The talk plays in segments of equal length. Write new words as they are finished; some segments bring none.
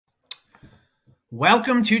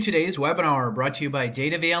Welcome to today's webinar brought to you by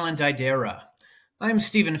DataVale and Didera. I'm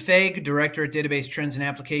Stephen Faig, Director at Database Trends and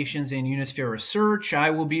Applications in Unisphere Research. I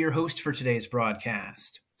will be your host for today's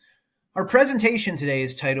broadcast. Our presentation today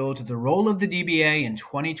is titled The Role of the DBA in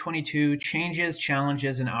 2022 Changes,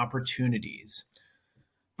 Challenges, and Opportunities.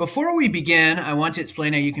 Before we begin, I want to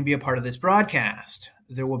explain how you can be a part of this broadcast.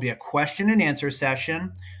 There will be a question and answer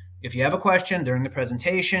session. If you have a question during the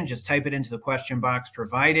presentation, just type it into the question box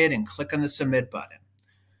provided and click on the submit button.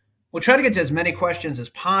 We'll try to get to as many questions as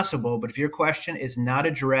possible, but if your question is not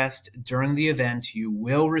addressed during the event, you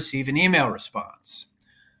will receive an email response.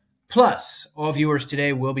 Plus, all viewers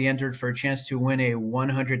today will be entered for a chance to win a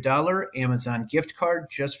 $100 Amazon gift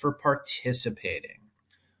card just for participating.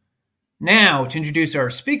 Now, to introduce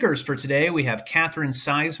our speakers for today, we have Catherine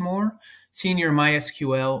Sizemore, Senior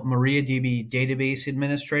MySQL MariaDB Database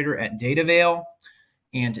Administrator at DataVale,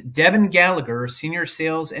 and Devin Gallagher, Senior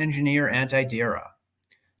Sales Engineer at Didera.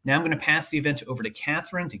 Now I'm going to pass the event over to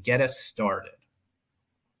Catherine to get us started.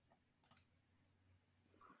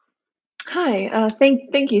 Hi,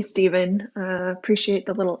 thank you, Stephen. Appreciate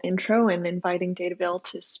the little intro and inviting DataVale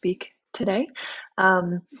to speak today.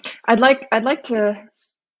 I'd like to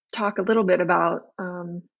talk a little bit about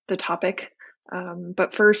the topic,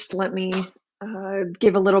 but first let me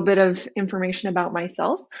give a little bit of information about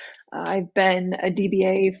myself. I've been a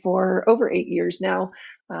DBA for over 8 years now,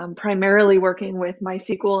 primarily working with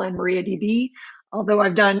MySQL and MariaDB, although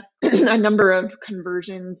I've done a number of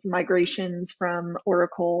conversions, migrations from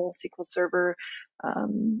Oracle, SQL Server,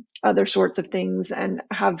 other sorts of things, and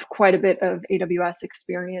have quite a bit of AWS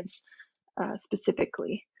experience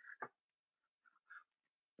specifically.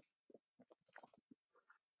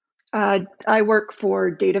 I work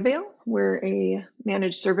for DataVale. We're a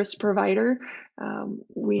managed service provider.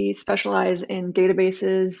 We specialize in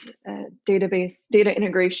databases, data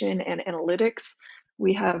integration, and analytics.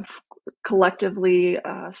 We have collectively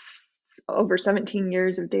over 17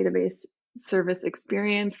 years of database service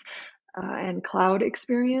experience and cloud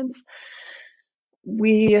experience.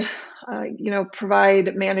 We,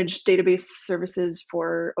 provide managed database services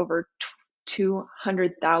for over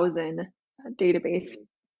 200,000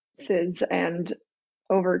 databases and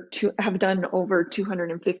have done over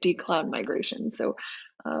 250 cloud migrations. So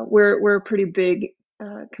we're a pretty big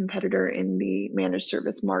competitor in the managed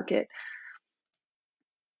service market.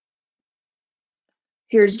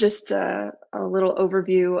 Here's just a little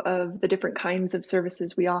overview of the different kinds of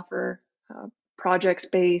services we offer: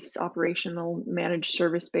 projects-based, operational, managed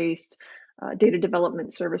service-based, data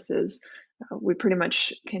development services. We pretty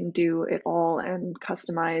much can do it all and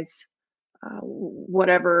customize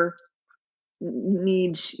whatever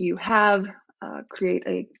needs you have, create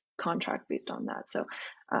a contract based on that. So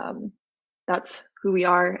that's who we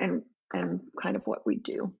are and kind of what we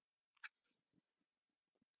do.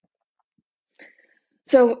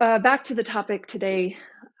 So back to the topic today,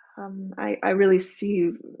 I really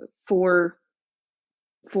see four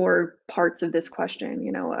parts of this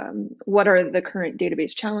question. What are the current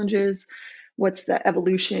database challenges? What's the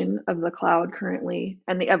evolution of the cloud currently,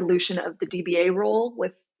 and the evolution of the DBA role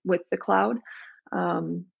with the cloud?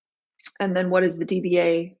 And then what is the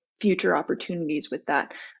DBA future opportunities with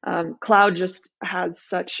that? Cloud just has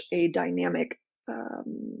such a dynamic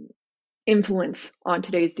influence on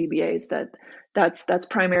today's DBAs that's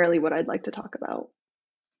primarily what I'd like to talk about.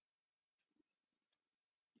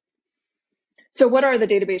 So what are the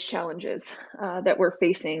database challenges that we're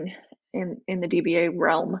facing in the DBA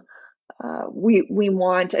realm? We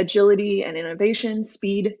want agility and innovation,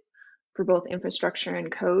 speed for both infrastructure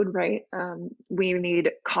and code, right? We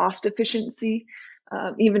need cost efficiency,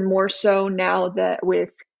 even more so now that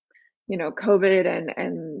with COVID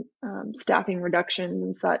and staffing reductions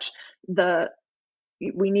and such,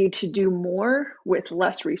 we need to do more with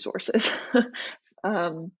less resources.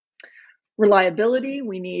 Reliability,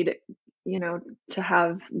 we need to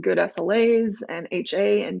have good SLAs and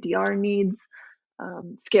HA and DR needs.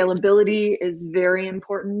 Scalability is very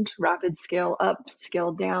important: rapid scale up,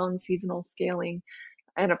 scale down, seasonal scaling,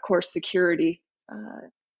 and of course security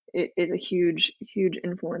is a huge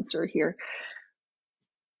influencer here.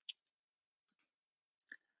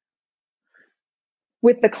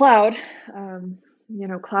 With the cloud,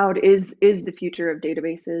 cloud is the future of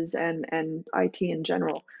databases and IT in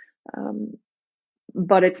general,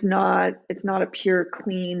 but it's not a pure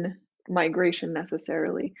clean migration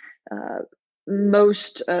necessarily.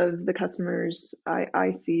 Most of the customers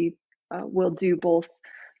I see will do both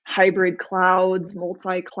hybrid clouds,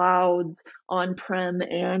 multi-clouds, on-prem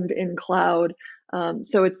and in cloud.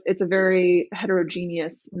 So it's a very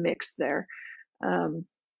heterogeneous mix there.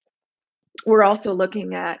 We're also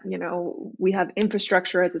looking at, we have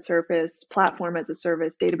infrastructure as a service, platform as a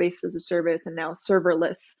service, database as a service, and now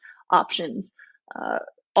serverless options,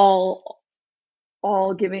 all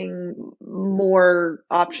giving more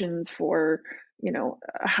options for,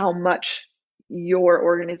 how much your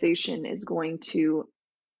organization is going to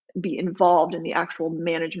be involved in the actual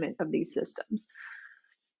management of these systems.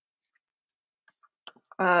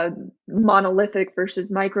 Monolithic versus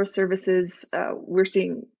microservices, we're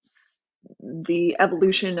seeing the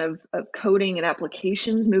evolution of coding and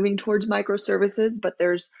applications moving towards microservices, but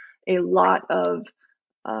there's a lot of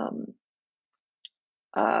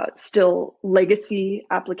still legacy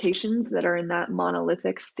applications that are in that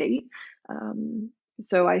monolithic state.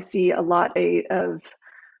 So I see a lot of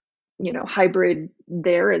hybrid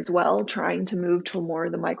there as well, trying to move to more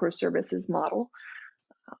of the microservices model.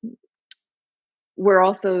 We're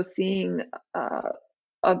also seeing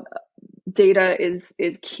data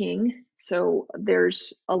is king. So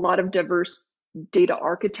there's a lot of diverse data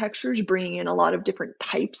architectures bringing in a lot of different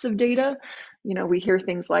types of data. We hear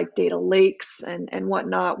things like data lakes and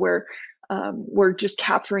whatnot, where we're just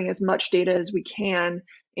capturing as much data as we can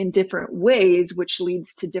in different ways, which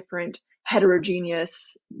leads to different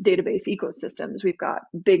heterogeneous database ecosystems. We've got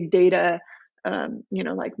big data,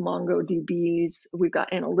 like MongoDBs. We've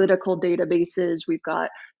got analytical databases. We've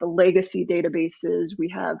got the legacy databases. We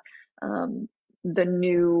have the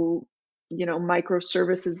new,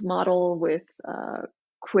 microservices model with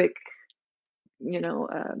quick,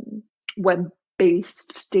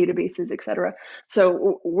 web-based databases, etc.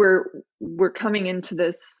 So we're coming into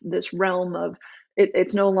this realm of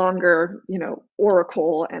it's no longer,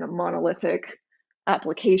 Oracle and a monolithic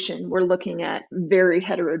application. We're looking at very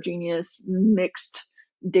heterogeneous mixed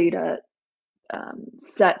data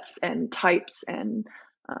sets and types and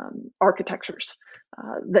architectures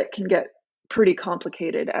that can get pretty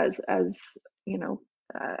complicated as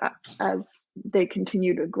they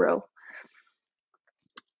continue to grow.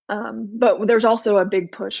 But there's also a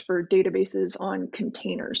big push for databases on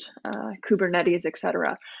containers, Kubernetes,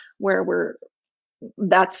 etc., where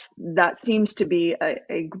that seems to be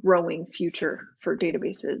a growing future for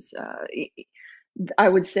databases. I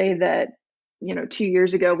would say that 2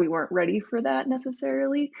 years ago we weren't ready for that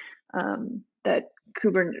necessarily. That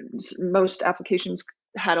Kubernetes, most applications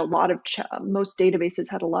had a lot of most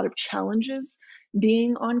databases had a lot of challenges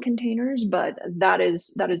being on containers, but that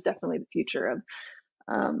is definitely the future of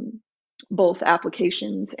both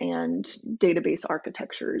applications and database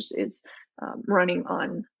architectures is running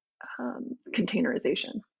on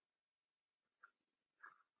containerization.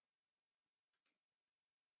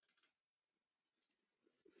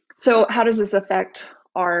 So how does this affect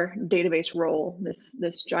our database role,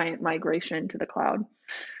 this giant migration to the cloud?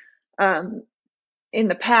 In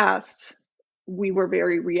the past, we were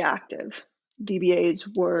very reactive. DBAs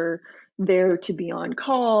were there to be on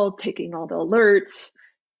call, taking all the alerts,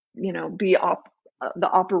 be the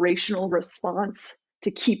operational response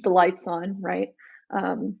to keep the lights on, right?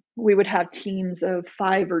 We would have teams of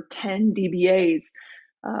 5 or 10 DBAs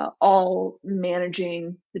all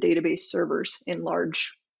managing the database servers in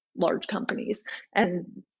large companies,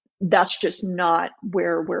 and that's just not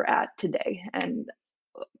where we're at today. And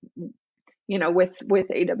with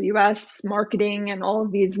AWS marketing and all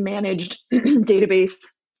of these managed database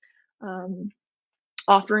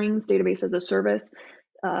offerings, database as a service,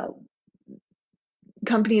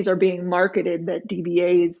 companies are being marketed that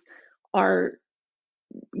DBAs are,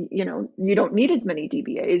 you don't need as many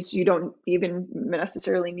DBAs. You don't even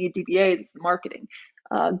necessarily need DBAs marketing.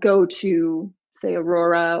 Go to, say,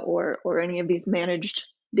 Aurora or any of these managed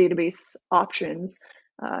database options,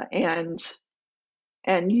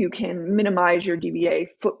 and you can minimize your DBA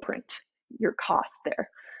footprint, your cost there.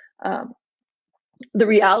 The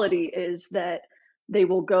reality is that they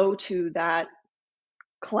will go to that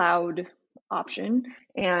cloud option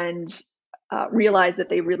and realize that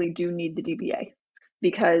they really do need the DBA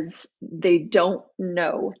because they don't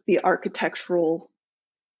know the architectural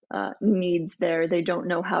needs there. They don't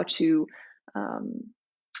know how to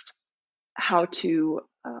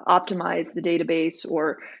optimize the database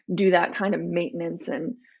or do that kind of maintenance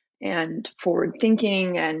and forward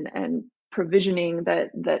thinking and provisioning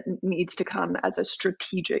that needs to come as a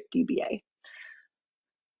strategic DBA.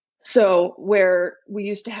 So where we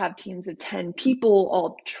used to have teams of 10 people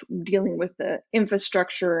all dealing with the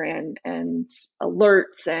infrastructure and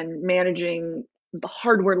alerts and managing the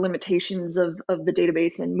hardware limitations of the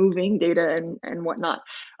database and moving data and whatnot,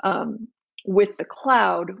 with the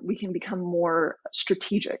cloud, we can become more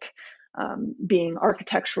strategic, being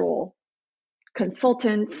architectural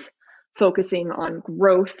consultants, focusing on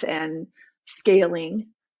growth and scaling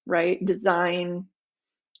right? Design,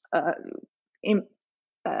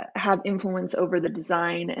 have influence over the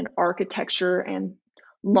design and architecture and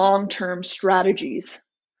long-term strategies.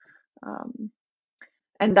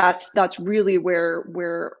 And that's really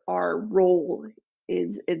where our role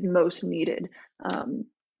is most needed.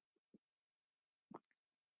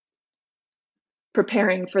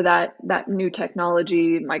 Preparing for that new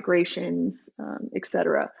technology, migrations,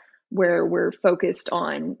 etc., where we're focused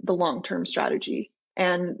on the long-term strategy,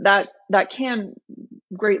 and that can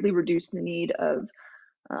greatly reduce the need of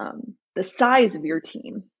the size of your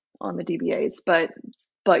team on the DBAs,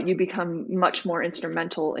 but you become much more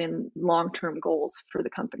instrumental in long-term goals for the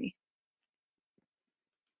company.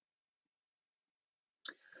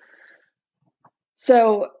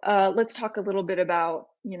 So let's talk a little bit about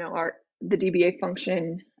the DBA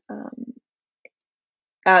function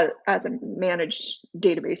as a managed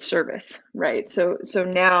database service, right? So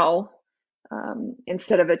now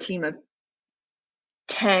instead of a team of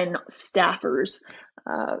 10 staffers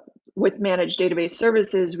with managed database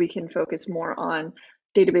services, we can focus more on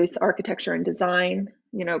database architecture and design,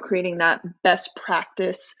 creating that best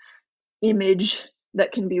practice image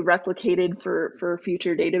that can be replicated for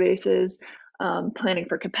future databases, planning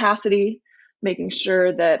for capacity, making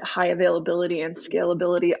sure that high availability and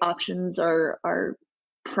scalability options are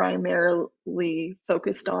primarily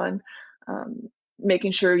focused on,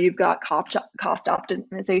 making sure you've got cost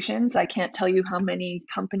optimizations. I can't tell you how many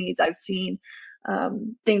companies I've seen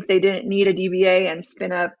think they didn't need a DBA and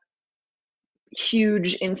spin up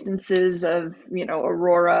huge instances of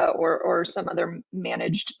Aurora or some other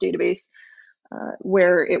managed database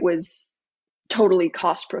where it was totally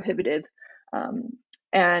cost prohibitive.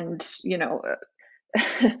 And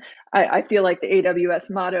I feel like the AWS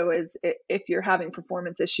motto is, if you're having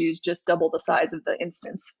performance issues, just double the size of the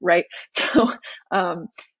instance, right? So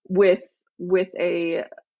with a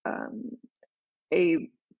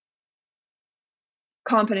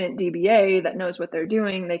competent DBA that knows what they're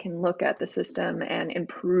doing, they can look at the system and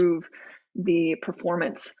improve the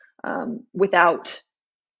performance without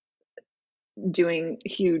doing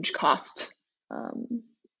huge cost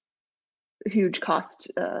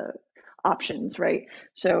options, right?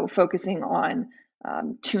 So focusing on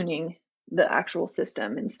tuning the actual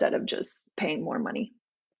system instead of just paying more money.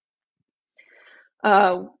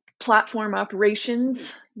 Platform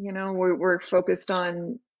operations, we're focused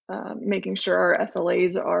on making sure our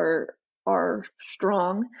SLAs are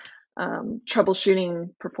strong,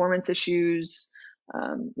 troubleshooting performance issues,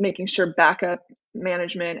 making sure backup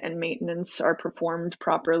management and maintenance are performed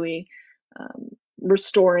properly,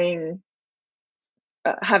 restoring,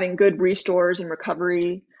 having good restores and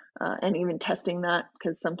recovery, and even testing that,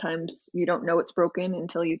 because sometimes you don't know it's broken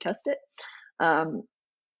until you test it.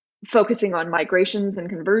 Focusing on migrations and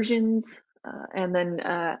conversions, and then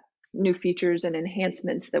new features and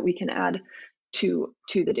enhancements that we can add to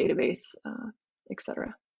the database,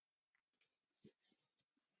 etc.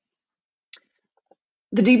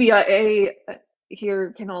 The DBA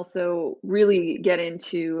here can also really get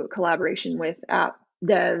into collaboration with app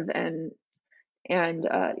dev and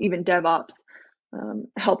even DevOps,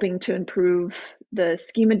 helping to improve the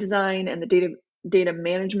schema design and the data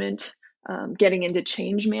management, getting into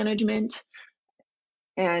change management,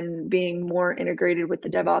 and being more integrated with the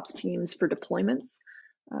DevOps teams for deployments.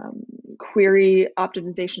 Query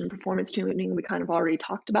optimization and performance tuning we kind of already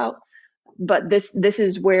talked about, but this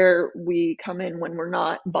is where we come in when we're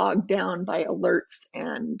not bogged down by alerts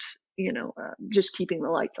and just keeping the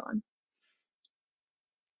lights on.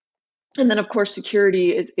 And then of course security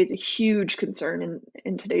is a huge concern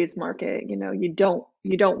in today's market. You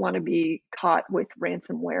don't want to be caught with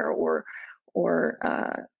ransomware or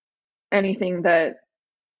anything that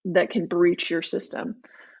can breach your system.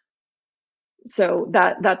 So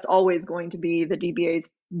that's always going to be the DBA's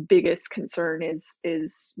biggest concern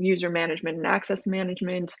is user management and access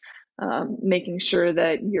management, making sure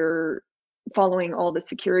that you're following all the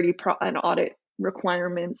security and audit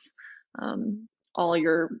requirements, all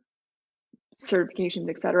your certifications,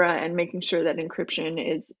 etc., and making sure that encryption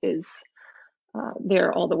is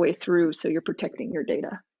there all the way through, so you're protecting your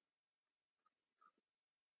data.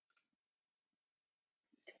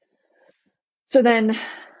 So then,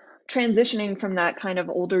 transitioning from that kind of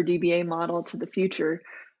older DBA model to the future,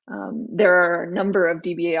 there are a number of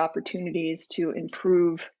DBA opportunities to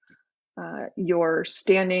improve your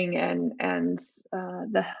standing and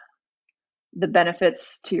the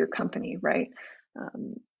benefits to your company, right?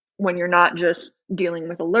 When you're not just dealing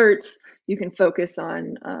with alerts, you can focus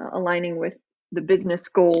on aligning with the business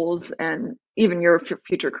goals and even your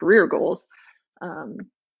future career goals,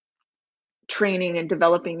 training and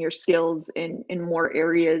developing your skills in more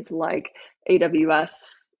areas like AWS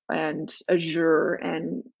and Azure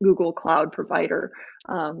and Google Cloud Provider,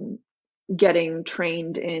 getting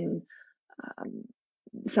trained in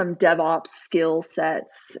some DevOps skill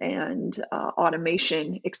sets and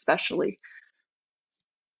automation, especially.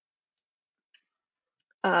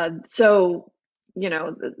 So,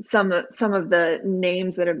 some of the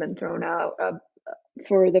names that have been thrown out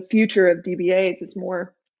for the future of DBAs is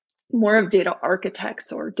more of data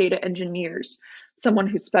architects or data engineers, someone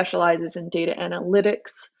who specializes in data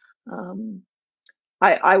analytics.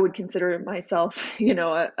 I would consider myself,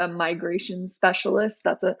 a migration specialist.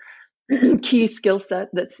 That's a key skill set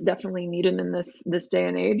that's definitely needed in this day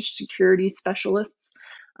and age. Security specialists,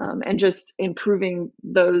 and just improving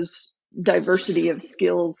those diversity of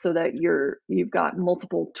skills so that you've got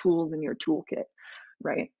multiple tools in your toolkit,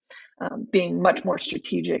 right? Being much more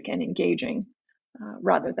strategic and engaging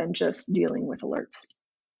rather than just dealing with alerts.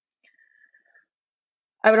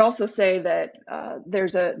 I would also say that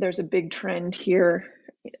there's a big trend here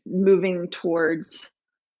moving towards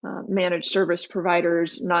managed service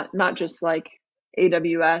providers, not just like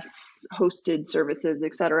AWS hosted services,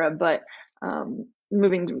 et cetera, but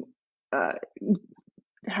moving to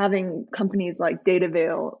having companies like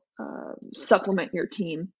DataVeil supplement your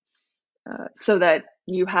team so that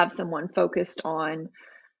you have someone focused on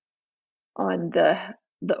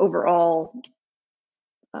the overall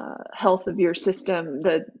health of your system,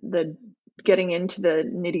 the getting into the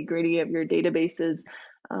nitty-gritty of your databases,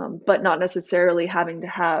 but not necessarily having to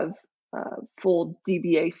have full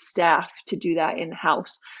DBA staff to do that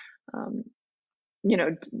in-house.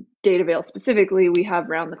 DataVeil specifically, we have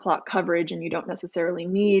round-the-clock coverage, and you don't necessarily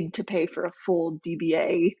need to pay for a full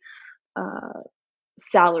DBA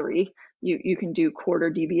salary. You can do quarter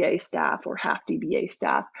DBA staff or half DBA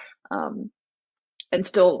staff, and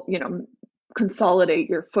still, consolidate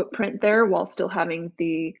your footprint there while still having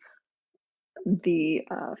the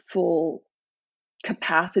full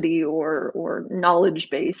capacity or knowledge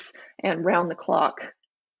base and round the clock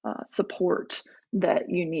support that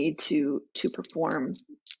you need to perform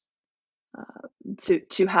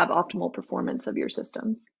to have optimal performance of your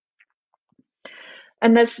systems.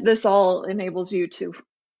 And this all enables you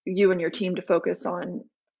and your team to focus on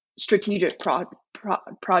strategic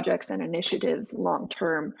projects and initiatives long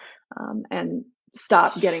term, and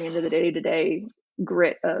stop getting into the day-to-day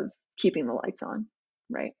grit of keeping the lights on,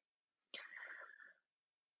 right?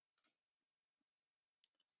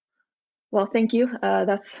 Well, thank you.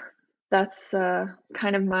 That's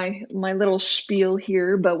kind of my little spiel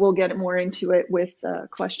here, but we'll get more into it with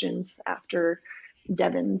questions after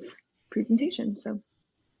Devin's presentation. So.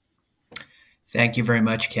 Thank you very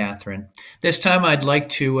much, Catherine. This time I'd like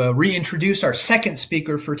to reintroduce our second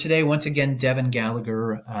speaker for today. Once again, Devin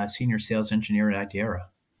Gallagher, Senior Sales Engineer at Idera.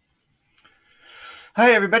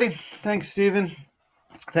 Hi, everybody. Thanks, Stephen.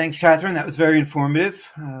 Thanks, Catherine. That was very informative.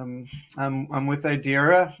 I'm with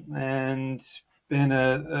Idera and been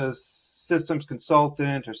a systems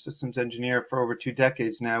consultant or systems engineer for over 2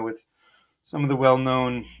 decades now with some of the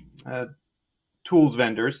well-known tools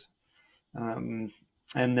vendors.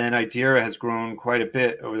 And then Idera has grown quite a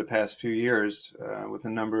bit over the past few years with a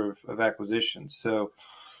number of acquisitions. So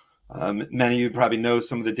many of you probably know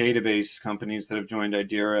some of the database companies that have joined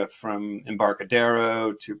Idera, from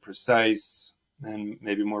Embarcadero to Precise, and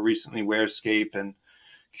maybe more recently Warescape and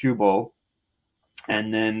Cubole.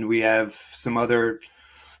 And then we have some other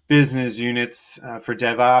business units for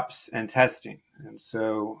DevOps and testing. And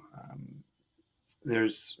so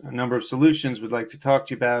there's a number of solutions we'd like to talk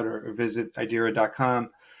to you about, or visit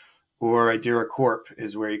idera.com, or Idera Corp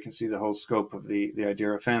is where you can see the whole scope of the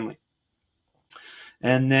Idera family.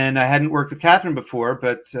 And then I hadn't worked with Catherine before,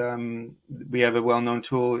 but we have a well-known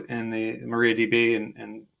tool in the MariaDB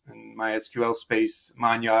and MySQL space,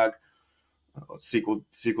 Monyog,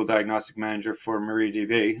 SQL Diagnostic Manager for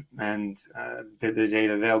MariaDB, and the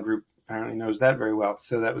DataVeil group apparently knows that very well.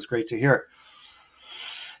 So that was great to hear.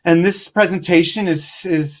 And this presentation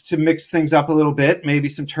is to mix things up a little bit, maybe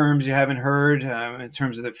some terms you haven't heard in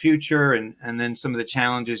terms of the future, and then some of the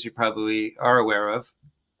challenges you probably are aware of.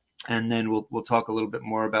 And then we'll talk a little bit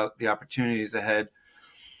more about the opportunities ahead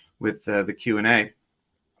with the Q&A.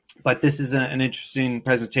 But this is an interesting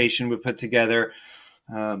presentation we put together,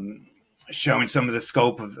 showing some of the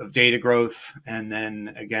scope of data growth, and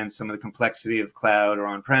then, again, some of the complexity of cloud or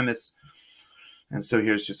on-premise. And so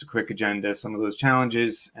here's just a quick agenda, some of those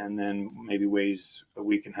challenges, and then maybe ways that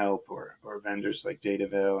we can help, or vendors like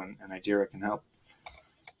DataVeil and Idera can help.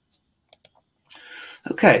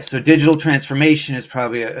 Okay, so digital transformation is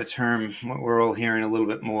probably a term we're all hearing a little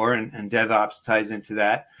bit more, and DevOps ties into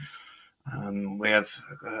that. We have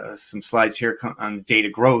some slides here on data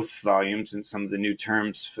growth volumes and some of the new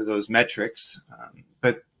terms for those metrics,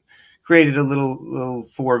 but created a little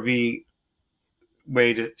 4V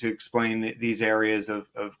way to explain these areas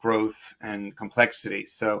of growth and complexity.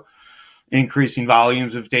 So increasing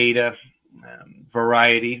volumes of data,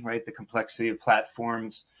 variety, right? The complexity of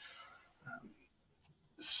platforms,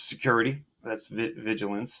 security, that's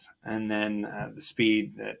vigilance, and then the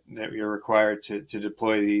speed that you're required to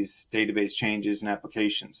deploy these database changes and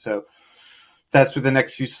applications. So that's what the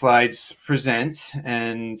next few slides present,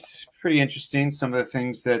 and pretty interesting, some of the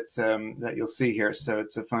things that that you'll see here. So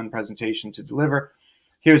it's a fun presentation to deliver.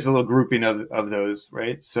 Here's a little grouping of those,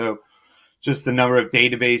 right? So just the number of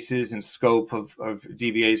databases and scope of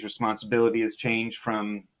DBA's responsibility has changed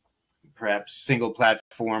from perhaps single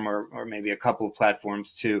platform or maybe a couple of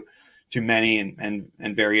platforms to many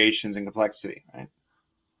and variations in complexity, right?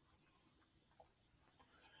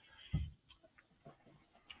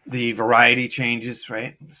 The variety changes,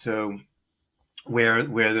 right? So where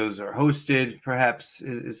those are hosted perhaps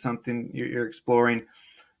is something you're exploring.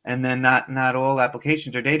 And then not all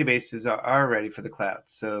applications or databases are ready for the cloud.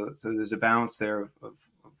 So there's a balance there of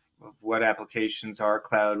what applications are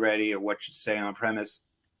cloud ready or what should stay on premise,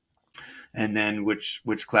 and then which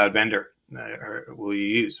cloud vendor will you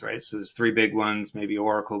use, right? So there's three big ones, maybe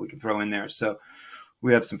Oracle we can throw in there. So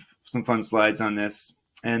we have some fun slides on this.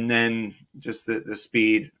 And then just the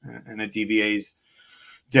speed, and a DBA's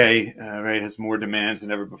day, right, has more demands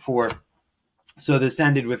than ever before. So this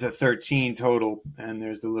ended with a 13 total, and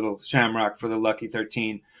there's a little shamrock for the lucky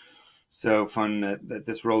 13. So fun that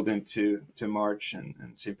this rolled into March and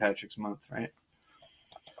St. Patrick's month, right?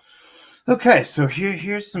 Okay, so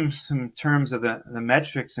here's some terms of the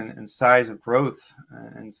metrics and size of growth,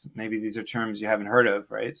 and maybe these are terms you haven't heard of,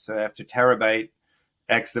 right? So after terabyte,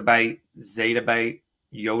 exabyte, zettabyte,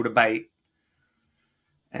 yottabyte,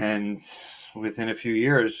 and within a few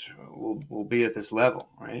years we'll be at this level,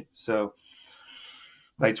 right? So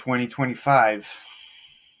by 2025,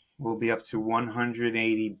 we'll be up to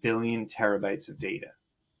 180 billion terabytes of data,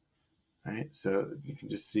 right? So you can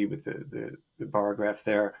just see with the bar graph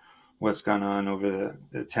there what's gone on over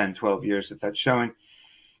the 10, 12 years that that's showing.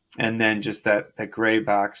 And then just that gray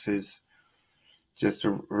box is just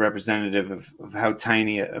a representative of how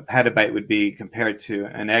tiny a petabyte would be compared to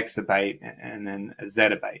an exabyte and then a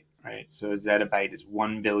zettabyte, right? So a zettabyte is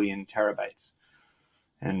 1 billion terabytes.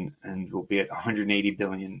 And we'll be at 180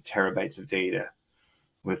 billion terabytes of data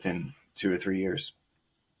within 2 or 3 years.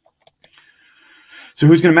 So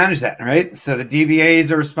who's going to manage that, right? So the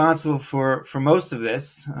DBAs are responsible for most of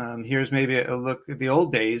this. Here's maybe a look at the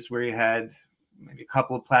old days where you had maybe a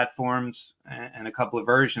couple of platforms and a couple of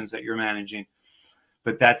versions that you're managing.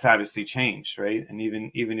 But that's obviously changed, right? And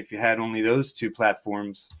even if you had only those two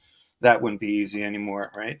platforms, that wouldn't be easy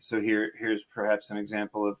anymore, right? So here's perhaps an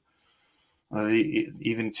example of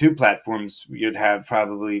even two platforms. You'd have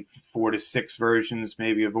probably 4 to 6 versions,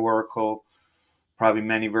 maybe of Oracle, probably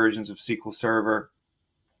many versions of SQL Server,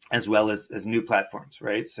 as well as new platforms,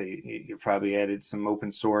 right? So you probably added some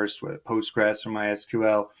open source with Postgres or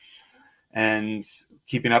MySQL, and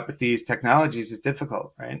keeping up with these technologies is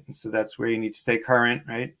difficult, right? And so that's where you need to stay current,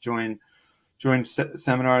 right? Join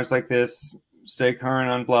seminars like this, stay current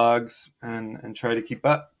on blogs, and try to keep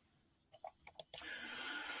up.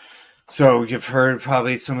 So you've heard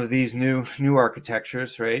probably some of these new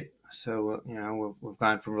architectures, right? So we've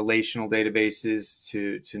gone from relational databases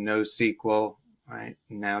to NoSQL, right?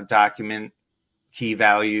 Now document, key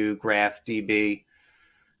value, graph DB,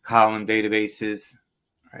 column databases,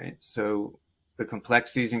 right? So the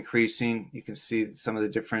complexity is increasing. You can see some of the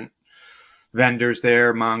different vendors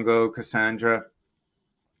there, Mongo, Cassandra,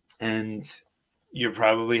 and you're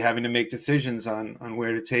probably having to make decisions on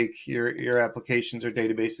where to take your applications or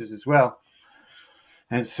databases as well.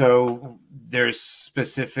 And so there's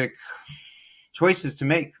specific choices to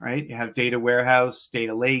make, right? You have data warehouse,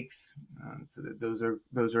 data lakes. So those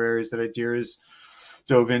are areas that Idera's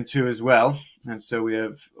dove into as well. And so we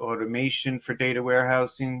have automation for data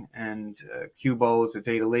warehousing, and Qubole is a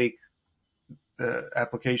data lake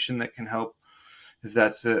application that can help if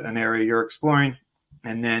that's an area you're exploring.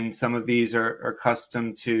 And then some of these are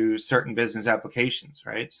custom to certain business applications,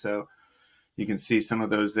 right? So you can see some of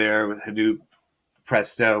those there with Hadoop,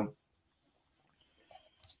 Presto.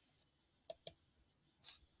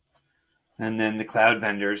 And then the cloud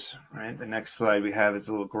vendors, right? The next slide we have is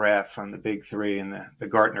a little graph on the big three in the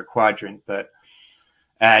Gartner quadrant, but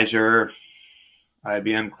Azure,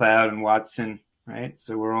 IBM Cloud, and Watson, right?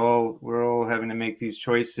 So we're all having to make these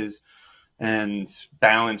choices and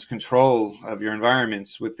balance control of your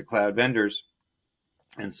environments with the cloud vendors.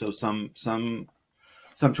 And so some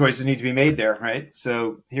choices need to be made there, right?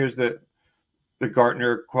 So here's the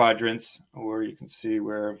Gartner quadrants, or you can see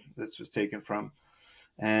where this was taken from.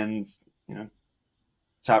 And,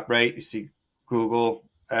 top right, you see Google,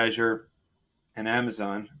 Azure, and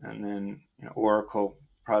Amazon, and then Oracle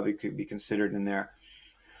probably could be considered in there.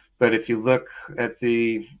 But if you look at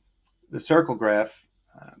the circle graph,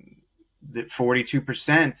 that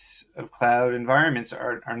 42% of cloud environments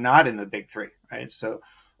are not in the big three, right? So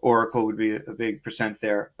Oracle would be a big percent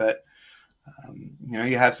there, but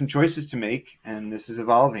you have some choices to make, and this is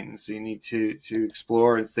evolving, so you need to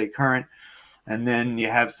explore and stay current. And then you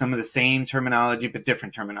have some of the same terminology but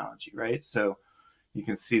different terminology, right? So you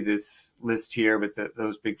can see this list here with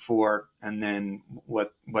those big four, and then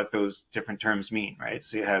what those different terms mean, right?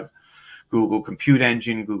 So you have Google Compute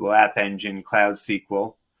Engine, Google App Engine, Cloud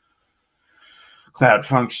SQL, Cloud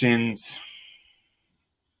Functions,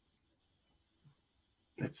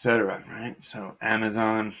 etc., right? So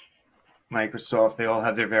Amazon, Microsoft, they all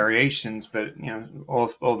have their variations, but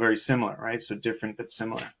all very similar, right? So different but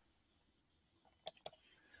similar.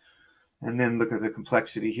 And then look at the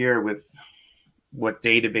complexity here with what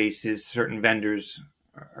databases certain vendors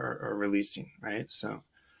are releasing, right? So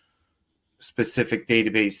specific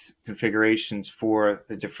database configurations for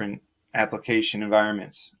the different application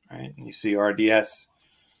environments, right? And you see RDS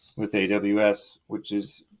with AWS, which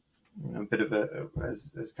is a bit of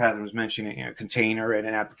as Catherine was mentioning, a container and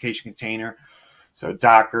an application container. So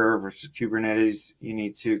Docker versus Kubernetes, you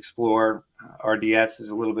need to explore. RDS is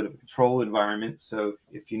a little bit of a control environment. So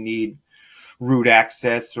if you need root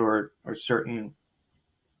access or certain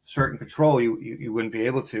control, you wouldn't be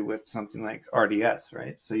able to with something like RDS,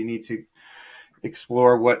 right? So you need to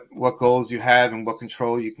explore what goals you have and what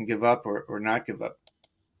control you can give up or not give up.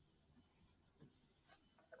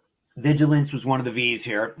 Vigilance was one of the V's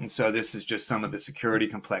here, and so this is just some of the security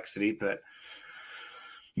complexity, but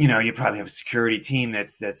you probably have a security team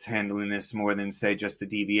that's handling this more than, say, just the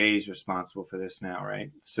DBAs responsible for this now, right?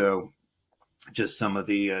 So just some of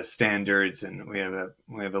the standards, and we have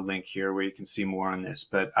a link here where you can see more on this.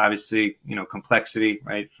 But obviously, complexity,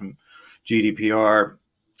 right, from GDPR,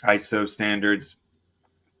 ISO standards,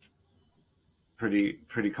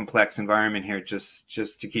 pretty complex environment here,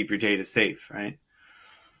 just to keep your data safe, right?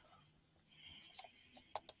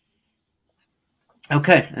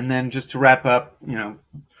 Okay, and then just to wrap up,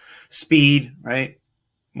 speed, right?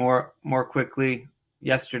 More quickly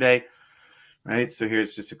yesterday, right? So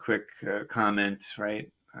here's just a quick comment, right?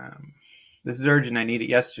 This is urgent. I need it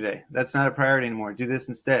yesterday. That's not a priority anymore. Do this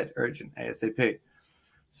instead. Urgent, ASAP.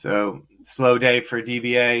 So slow day for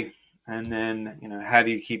DBA, and then how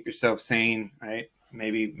do you keep yourself sane, right?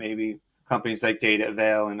 Maybe companies like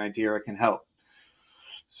DataVail and Idera can help.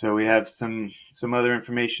 So we have some other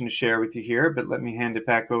information to share with you here, but let me hand it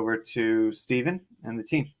back over to Stephen and the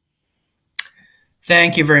team.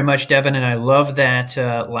 Thank you very much, Devin, and I love that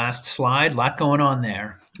last slide. A lot going on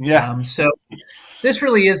there. Yeah. So this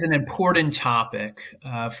really is an important topic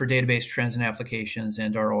for database trends and applications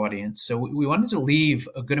and our audience. So we wanted to leave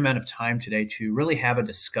a good amount of time today to really have a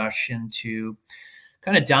discussion to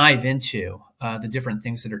kind of dive into the different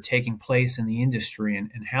things that are taking place in the industry and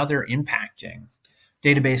how they're impacting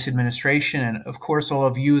database administration. And of course, all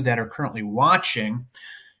of you that are currently watching,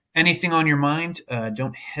 anything on your mind,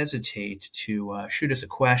 don't hesitate to shoot us a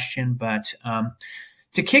question. But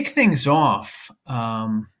to kick things off,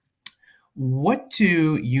 what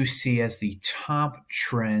do you see as the top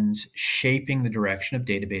trends shaping the direction of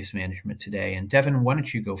database management today? And Devin, why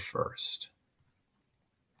don't you go first?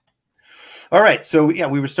 All right. So yeah,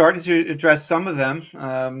 we were starting to address some of them,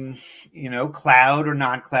 cloud or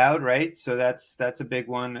non-cloud, right? So that's a big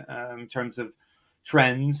one in terms of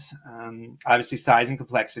trends, obviously size and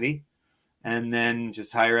complexity, and then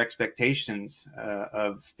just higher expectations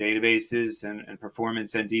of databases and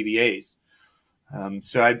performance and DBAs.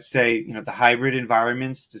 So I'd say, the hybrid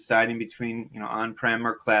environments, deciding between, on-prem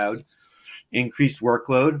or cloud, increased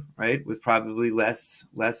workload, right, with probably less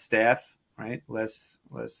staff, right, less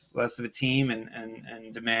of a team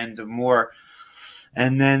and demand of more.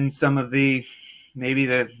 And then some of the maybe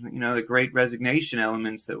the great resignation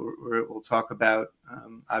elements that we'll talk about.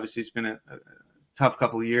 Obviously, it's been a tough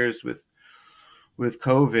couple of years with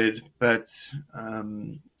COVID, but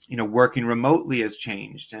working remotely has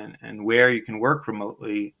changed, and where you can work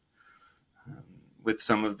remotely with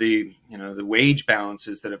some of the the wage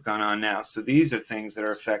balances that have gone on now. So these are things that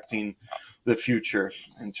are affecting the future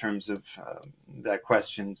in terms of that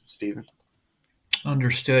question, Stephen.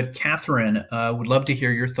 Understood. Catherine, would love to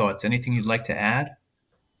hear your thoughts. Anything you'd like to add?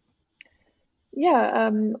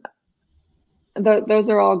 Yeah, Those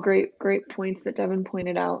are all great points that Devin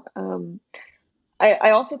pointed out.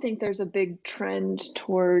 I also think there's a big trend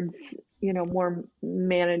towards, more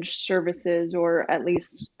managed services, or at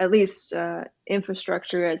least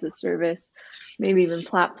infrastructure as a service, maybe even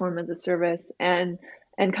platform as a service, and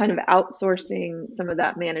kind of outsourcing some of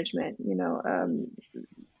that management.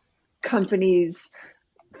 Companies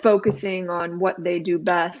focusing on what they do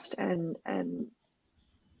best, and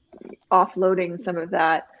offloading some of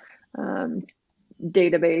that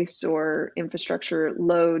database or infrastructure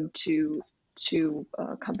load to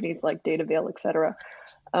companies like DataVale, et cetera.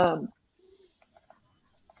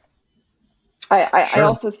 I Sure.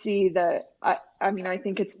 also see that, I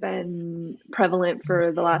think it's been prevalent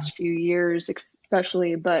for the last few years,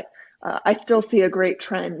 especially, but I still see a great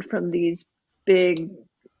trend from these big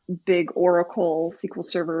Oracle SQL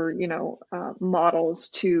Server, models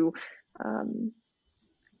to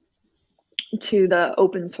the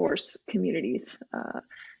open source communities,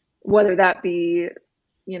 whether that be,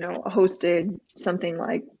 hosted something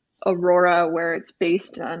like Aurora, where it's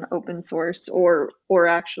based on open source, or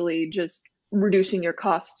actually just reducing your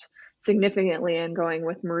cost significantly and going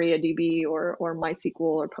with MariaDB or MySQL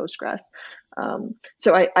or Postgres.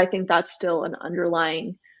 So I think that's still an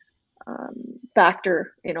underlying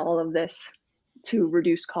factor in all of this to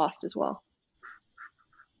reduce cost as well.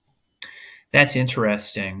 That's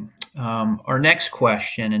interesting. Our next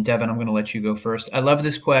question, and Devin, I'm going to let you go first. I love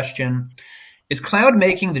this question. Is cloud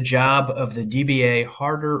making the job of the DBA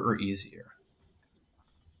harder or easier?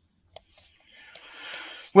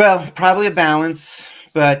 Well, probably a balance,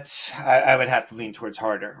 but I would have to lean towards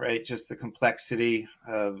harder, right? Just the complexity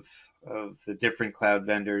of the different cloud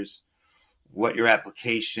vendors, what your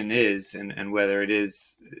application is, and whether it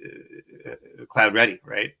is cloud ready,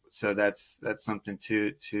 right? So that's something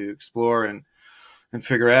to explore and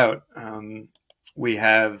figure out. We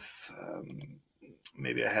have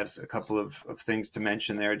maybe I have a couple of things to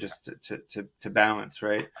mention there, just to balance,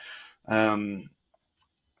 right?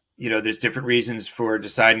 There's different reasons for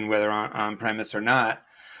deciding whether on premise or not.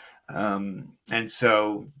 And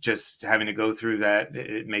so just having to go through that,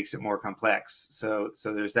 it makes it more complex. So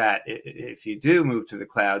there's that. If you do move to the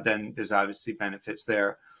cloud, then there's obviously benefits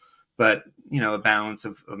there, but a balance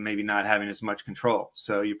of maybe not having as much control.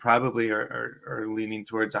 So you probably are leaning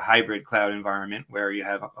towards a hybrid cloud environment where you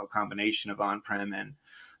have a combination of on-prem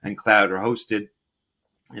and cloud or hosted.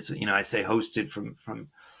 It's, I say hosted from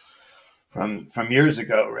years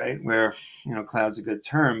ago, right? Where, cloud's a good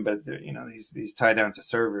term, but these tie down to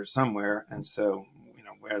servers somewhere. And so,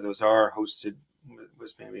 where those are hosted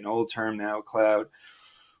was maybe an old term, now cloud,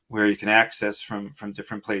 where you can access from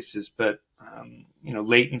different places. But,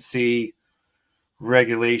 latency,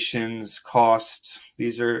 regulations, cost,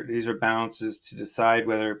 these are balances to decide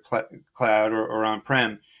whether cloud or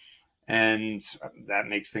on-prem. And that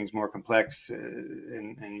makes things more complex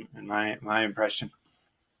in my impression.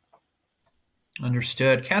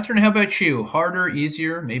 Understood. Catherine, how about you? Harder,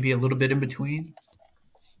 easier, maybe a little bit in between?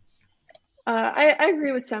 I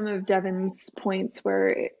agree with some of Devin's points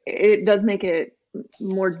where it does make it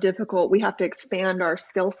more difficult. We have to expand our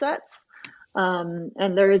skill sets.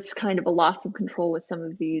 And there is kind of a loss of control with some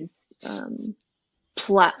of these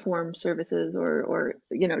platform services or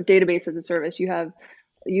database as a service. You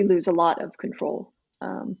lose a lot of control.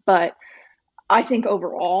 But I think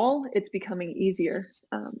overall it's becoming easier.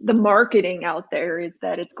 The marketing out there is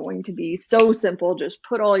that it's going to be so simple. Just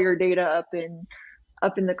put all your data up in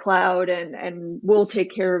the cloud and we'll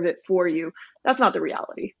take care of it for you. That's not the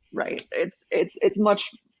reality, right? It's much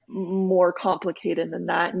more complicated than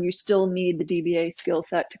that, and you still need the DBA skill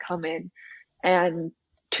set to come in and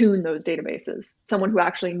tune those databases. Someone who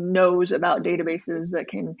actually knows about databases that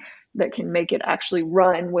can make it actually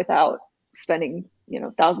run without spending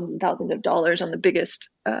thousands and thousands of dollars on the biggest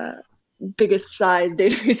size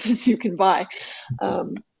databases you can buy.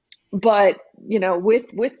 But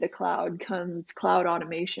with the cloud comes cloud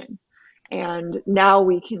automation, and now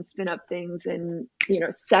we can spin up things in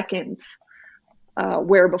seconds,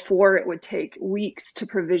 where before it would take weeks to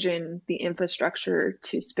provision the infrastructure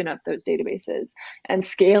to spin up those databases. And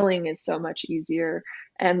scaling is so much easier,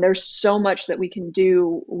 and there's so much that we can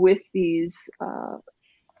do with these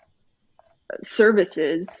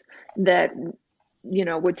services that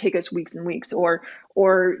would take us weeks and weeks,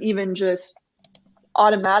 or even just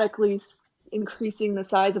automatically increasing the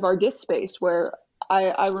size of our disk space, where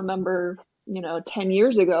I remember 10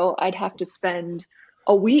 years ago I'd have to spend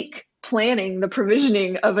a week planning the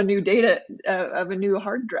provisioning of a new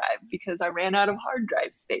hard drive because I ran out of hard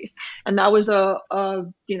drive space, and that was a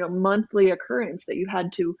monthly occurrence that you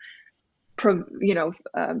had to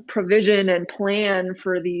provision and plan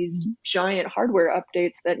for these giant hardware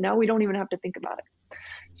updates that now we don't even have to think about it.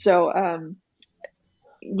 So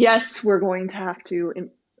yes, we're going to have to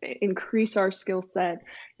increase our skill set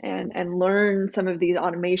and learn some of these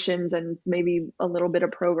automations and maybe a little bit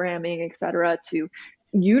of programming, et cetera, to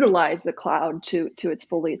utilize the cloud to its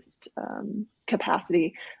fullest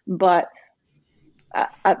capacity. But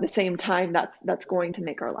at the same time, that's going to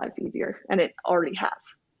make our lives easier, and it already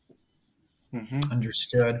has. Mm-hmm.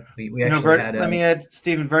 Understood. We actually had let me add,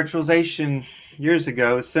 Stephen, virtualization years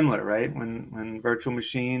ago was similar, right? When virtual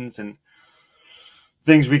machines and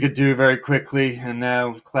things we could do very quickly, and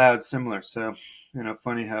now cloud similar. So,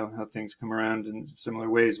 funny how things come around in similar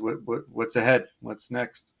ways. What's ahead? What's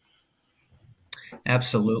next?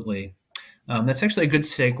 Absolutely. That's actually a good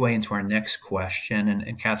segue into our next question.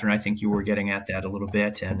 And Catherine, I think you were getting at that a little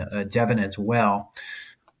bit, and Devin as well.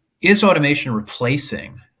 Is automation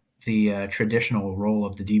replacing the traditional role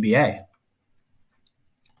of the DBA?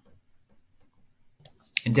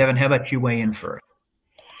 And Devin, how about you weigh in first?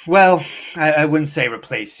 Well, I wouldn't say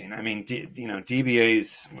replacing. I mean,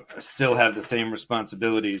 DBAs still have the same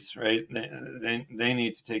responsibilities, right? They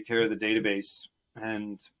need to take care of the database,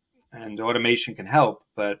 and automation can help,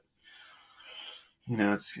 but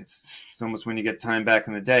it's almost when you get time back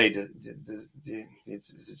in the day, does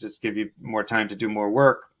it just give you more time to do more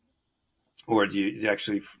work, or do you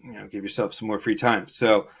actually give yourself some more free time?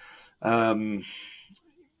 So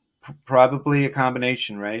probably a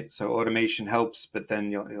combination, right? So automation helps, but then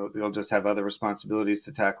you'll just have other responsibilities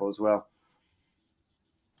to tackle as well.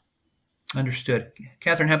 Understood.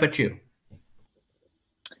 Catherine, how about you?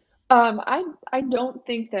 I don't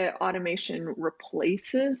think that automation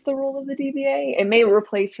replaces the role of the DBA. It may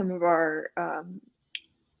replace some of our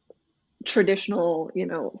traditional,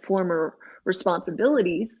 former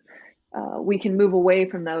responsibilities. We can move away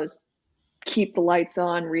from those, keep the lights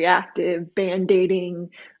on, reactive, band-aiding,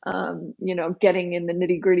 getting in the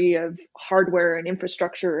nitty-gritty of hardware and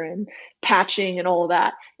infrastructure and patching and all of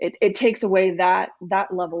that. It takes away that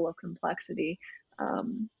level of complexity.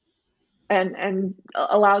 And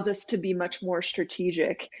allows us to be much more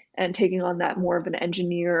strategic and taking on that more of an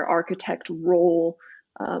engineer architect role,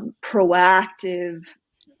 proactive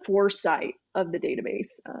foresight of the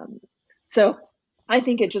database. So I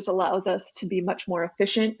think it just allows us to be much more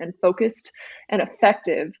efficient and focused and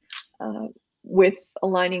effective with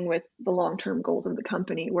aligning with the long-term goals of the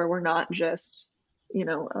company, where we're not just,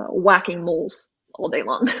 whacking moles all day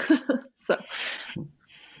long. So.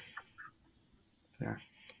 Yeah.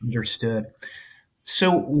 Understood.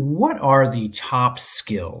 So what are the top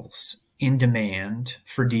skills in demand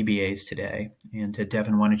for DBAs today? And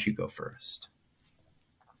Devin, why don't you go first?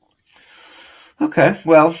 Okay.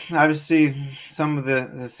 Well, obviously some of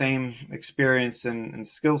the same experience and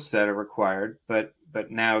skill set are required, but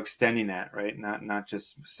now extending that, right? Not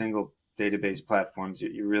just single database platforms.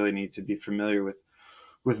 You really need to be familiar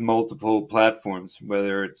with multiple platforms,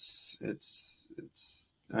 whether it's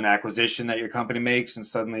an acquisition that your company makes and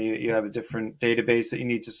suddenly you have a different database that you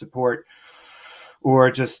need to support, or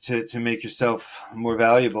just to make yourself more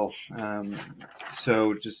valuable.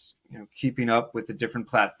 So just keeping up with the different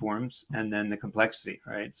platforms, and then the complexity,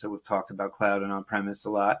 right? So we've talked about cloud and on-premise a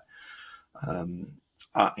lot.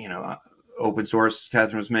 Open source,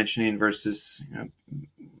 Catherine was mentioning, versus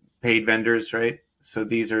paid vendors, right? So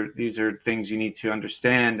these are things you need to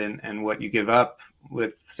understand, and what you give up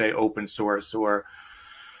with, say, open source, or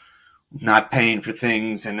not paying for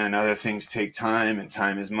things, and then other things take time, and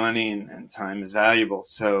time is money, and time is valuable.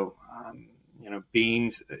 So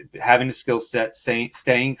having a skill set,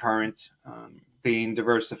 staying current, being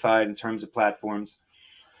diversified in terms of platforms,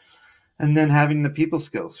 and then having the people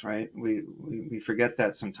skills, right? We forget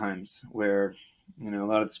that sometimes, where a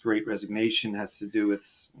lot of this great resignation has to do with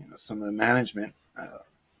some of the management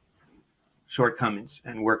shortcomings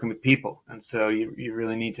and working with people, and so you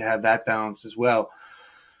really need to have that balance as well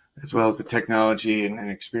as the technology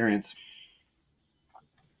and experience.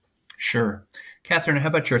 Sure. Catherine, how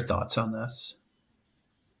about your thoughts on this?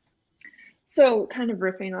 So kind of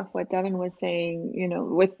riffing off what Devin was saying,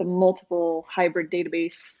 with the multiple hybrid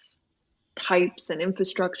database types and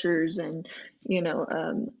infrastructures, and,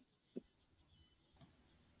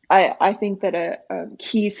 I think that a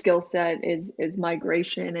key skill set is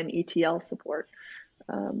migration and ETL support.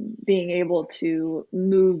 Being able to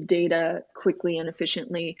move data quickly and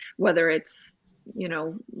efficiently, whether it's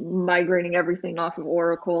migrating everything off of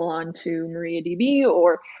Oracle onto MariaDB,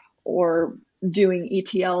 or doing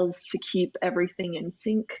ETLs to keep everything in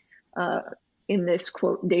sync in this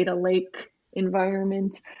quote data lake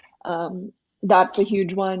environment. That's a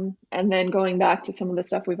huge one. And then going back to some of the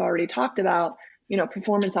stuff we've already talked about,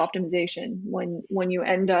 performance optimization. When you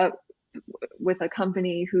end up with a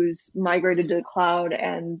company who's migrated to the cloud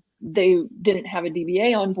and they didn't have a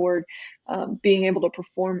DBA on board, being able to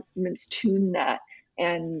performance tune that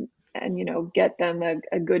and get them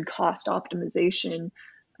a good cost optimization,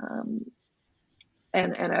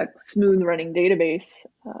 and a smooth running database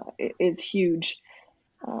is huge.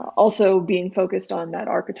 Also being focused on that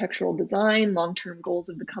architectural design, long-term goals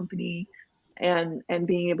of the company, and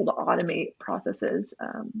being able to automate processes.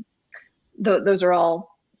 Those are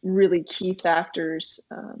all really key factors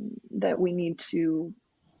that we need to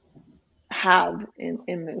have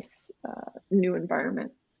in this new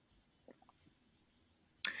environment.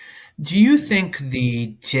 Do you think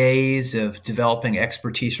the days of developing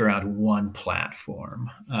expertise around one platform,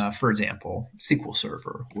 for example, SQL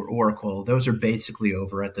Server or Oracle, those are basically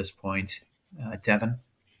over at this point? Devin?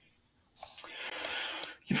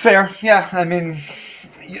 Fair. Yeah. I mean,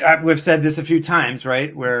 we've said this a few times,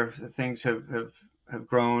 right? Where things have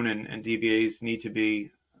grown and DBAs need to be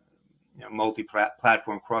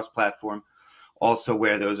multi-platform, cross-platform, also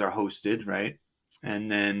where those are hosted, right? And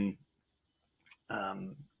then,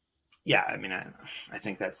 yeah, I mean, I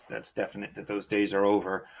think that's definite that those days are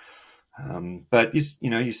over. But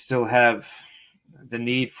you still have the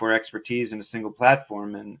need for expertise in a single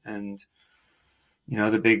platform, and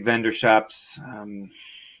the big vendor shops,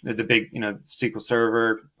 the big SQL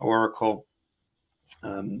Server, Oracle,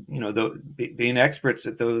 being experts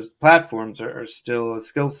at those platforms are still a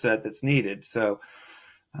skill set that's needed. So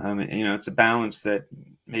it's a balance that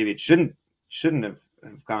maybe it shouldn't have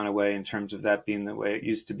gone away in terms of that being the way it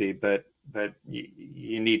used to be, but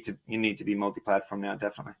you need to be multi-platform now,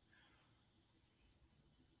 definitely.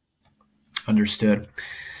 Understood.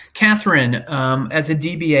 Catherine, as a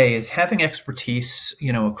DBA, is having expertise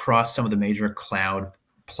across some of the major cloud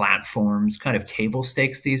platforms kind of table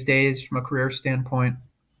stakes these days from a career standpoint?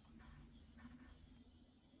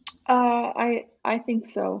 I think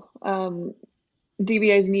so.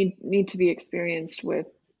 DBAs need to be experienced with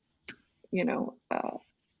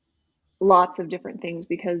lots of different things,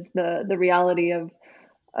 because the reality of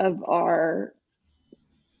our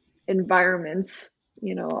environments,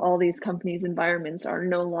 all these companies' environments are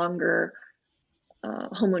no longer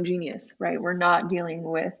homogeneous, right? We're not dealing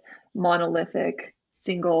with monolithic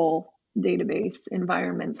single database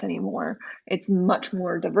environments anymore. It's much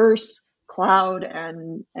more diverse, cloud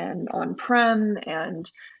and on-prem,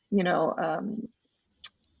 and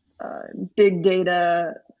big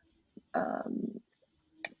data,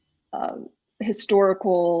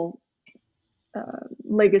 historical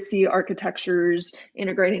legacy architectures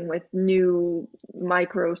integrating with new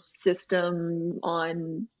microsystem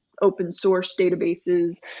on open source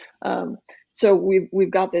databases. So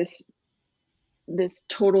we've got this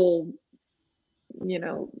total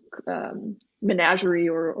menagerie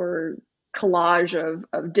or collage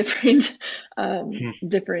of different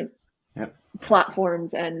different Yep.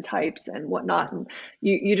 platforms and types and whatnot, and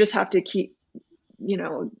you just have to keep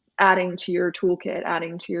adding to your toolkit,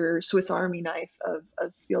 adding to your Swiss Army knife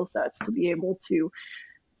of skill sets to be able to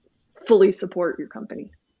fully support your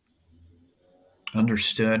company.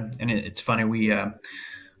 Understood. And it's funny, we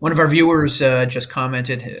one of our viewers just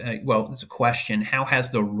commented, well, it's a question: how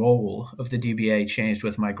has the role of the DBA changed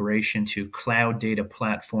with migration to cloud data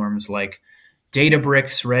platforms like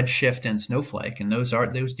Databricks, Redshift, and Snowflake? And those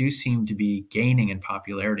do seem to be gaining in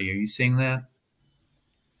popularity. Are you seeing that?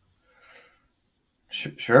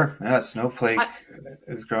 Sure. Yeah, Snowflake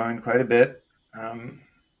is growing quite a bit.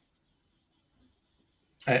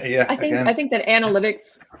 Yeah. I think that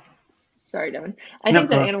analytics. Sorry, Devin. I think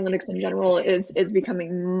that analytics in general is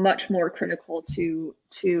becoming much more critical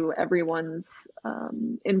to everyone's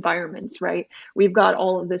environments, right? We've got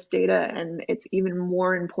all of this data, and it's even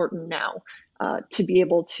more important now to be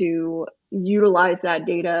able to utilize that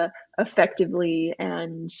data effectively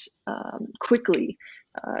and quickly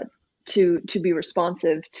to be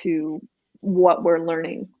responsive to what we're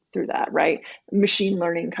learning through that, right? Machine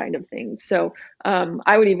learning kind of things. So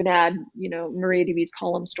I would even add, MariaDB's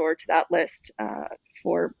column store to that list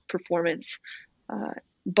for performance.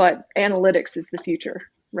 But analytics is the future,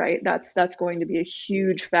 right? That's going to be a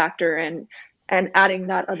huge factor, and adding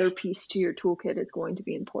that other piece to your toolkit is going to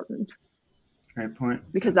be important. Great point.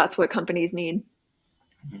 Because that's what companies need.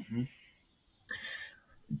 Mm-hmm.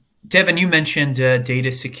 Devin, you mentioned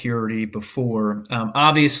data security before.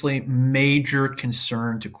 Obviously, major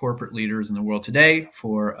concern to corporate leaders in the world today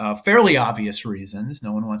for fairly obvious reasons.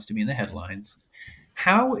 No one wants to be in the headlines.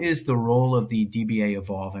 How is the role of the DBA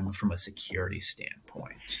evolving from a security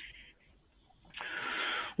standpoint?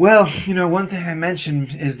 Well, one thing I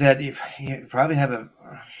mentioned is that you probably have a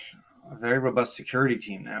very robust security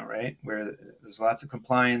team now, right? Where there's lots of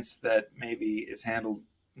compliance that maybe is handled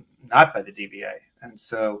not by the DBA. And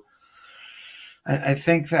so I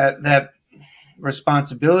think that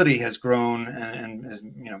responsibility has grown and is,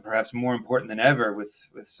 perhaps more important than ever with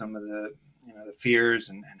some of the, the fears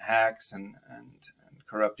and hacks and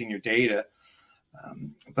corrupting your data.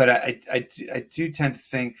 But I do tend to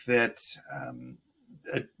think that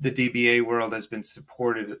the DBA world has been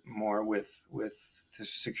supported more with the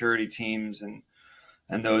security teams and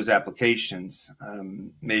those applications,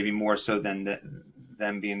 maybe more so than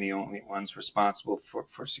them being the only ones responsible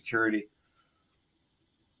for security.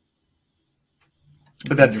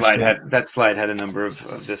 But that slide had a number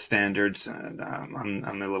of the standards I'm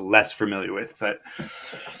a little less familiar with, but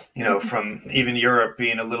from even Europe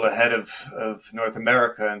being a little ahead of North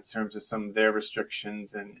America in terms of some of their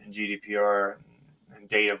restrictions and GDPR and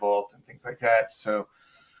data vault and things like that. So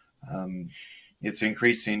it's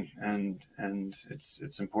increasing, and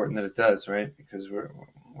it's important that it does, right? Because we're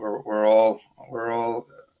all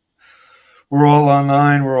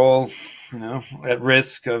online. We're all at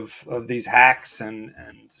risk of these hacks, and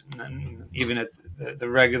even at the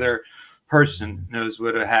regular person knows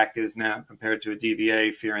what a hack is now compared to a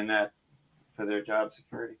DBA fearing that for their job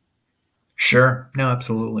security. Sure. No,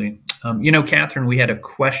 absolutely. Catherine, we had a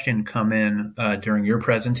question come in during your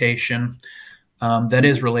presentation that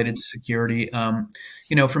is related to security.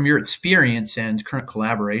 From your experience and current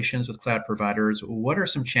collaborations with cloud providers, what are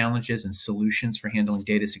some challenges and solutions for handling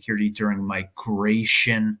data security during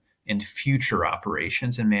migration and future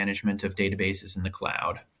operations and management of databases in the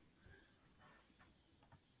cloud?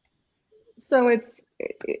 So it's,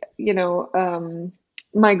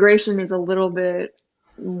 migration is a little bit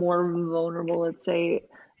more vulnerable. Let's say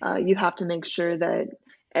you have to make sure that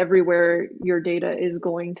everywhere your data is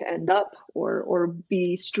going to end up or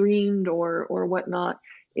be streamed or whatnot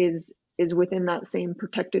is within that same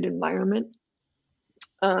protected environment.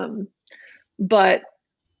 But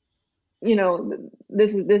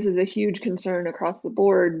this is a huge concern across the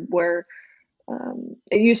board, where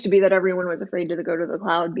it used to be that everyone was afraid to go to the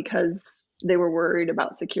cloud because they were worried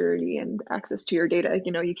about security and access to your data.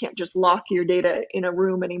 You can't just lock your data in a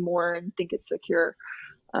room anymore and think it's secure.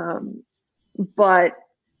 But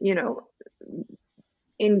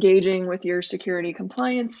engaging with your security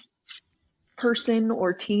compliance person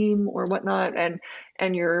or team or whatnot,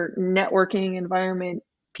 and your networking environment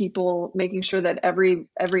people, making sure that every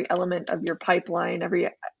element of your pipeline,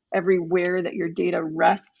 everywhere that your data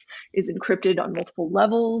rests is encrypted on multiple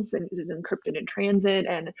levels and is encrypted in transit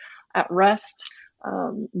and at rest,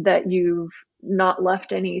 that you've not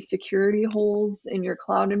left any security holes in your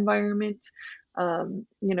cloud environment.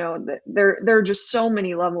 There are just so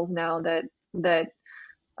many levels now that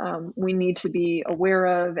we need to be aware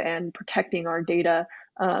of and protecting our data.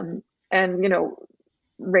 And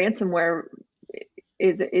ransomware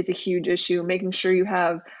is a huge issue. Making sure you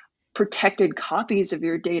have protected copies of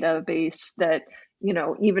your database, that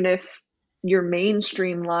even if your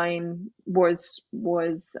mainstream line was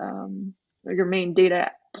your main data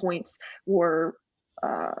points were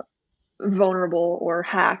vulnerable or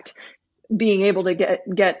hacked, being able to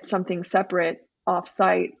get something separate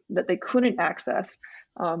off-site that they couldn't access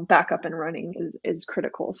back up and running is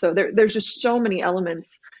critical. So there's just so many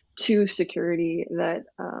elements to security that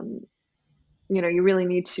you really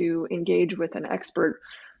need to engage with an expert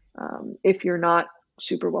if you're not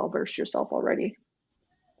super well versed yourself already.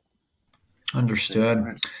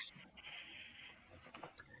 Understood.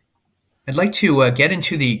 I'd like to get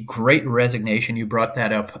into the Great Resignation. You brought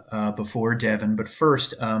that up before, Devin. But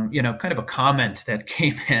first, kind of a comment that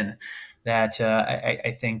came in that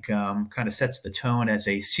I think kind of sets the tone. As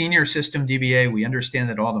a senior system DBA, we understand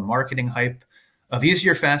that all the marketing hype of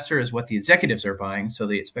easier, faster is what the executives are buying, so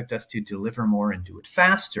they expect us to deliver more and do it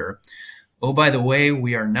faster. Oh, by the way,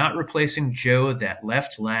 we are not replacing Joe that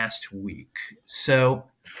left last week. So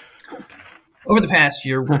over the past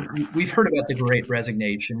year, we've heard about the Great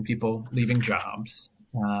Resignation, people leaving jobs.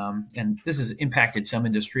 And this has impacted some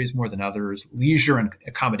industries more than others. Leisure and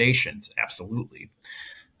accommodations, absolutely.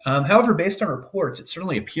 However, based on reports, it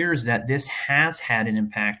certainly appears that this has had an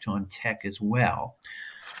impact on tech as well.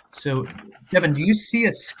 So, Devin, do you see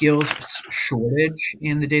a skills shortage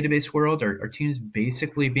in the database world? Are teams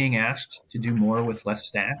basically being asked to do more with less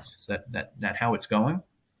staff? Is that how it's going?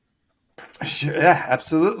 Sure, yeah,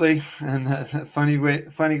 absolutely. And funny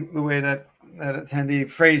the way that attendee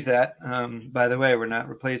phrased that. By the way, we're not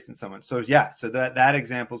replacing someone. So yeah, so that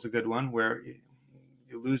example is a good one, where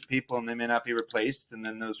you lose people and they may not be replaced, and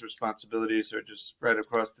then those responsibilities are just spread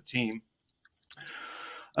across the team.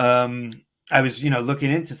 I was,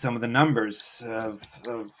 looking into some of the numbers of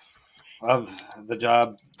the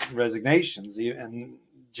job resignations, and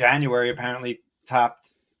January apparently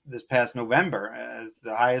topped this past November as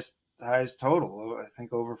the highest total. I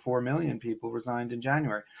think over 4 million people resigned in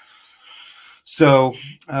January. So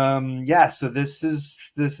so this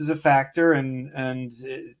is a factor, and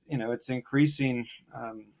it's increasing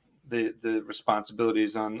the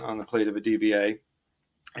responsibilities on the plate of a DBA,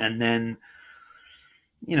 and then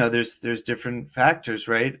there's different factors,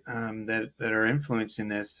 right, that are influencing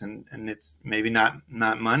this, and it's maybe not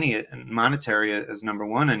money and monetary as number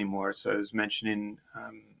one anymore. So I was mentioning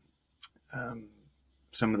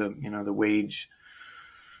some of the wage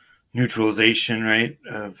neutralization, right,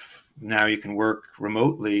 of now you can work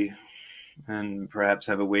remotely and perhaps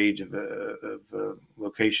have a wage of a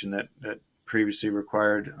location that previously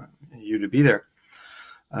required you to be there.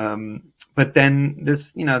 But then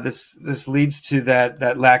this leads to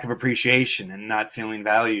that lack of appreciation and not feeling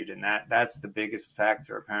valued, and that's the biggest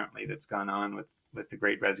factor apparently that's gone on with the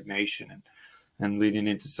Great Resignation, and leading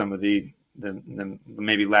into some of the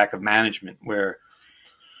maybe lack of management, where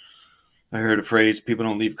I heard a phrase: people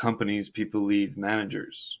don't leave companies, people leave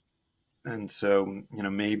managers. And so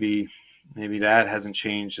maybe that hasn't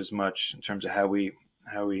changed as much in terms of how we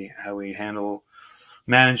handle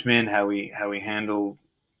management, how we handle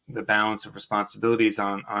the balance of responsibilities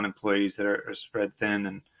on employees that are spread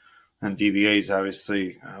thin, and DBAs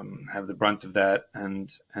obviously have the brunt of that, and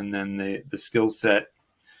then the skill set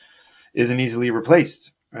isn't easily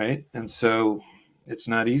replaced, right? And so it's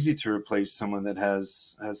not easy to replace someone that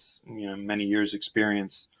has many years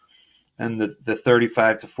experience, and the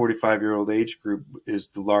 35 to 45-year-old age group is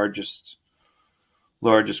the largest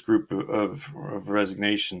group of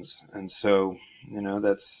resignations. And so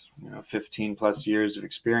that's 15 plus years of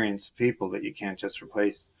experience of people that you can't just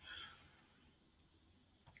replace.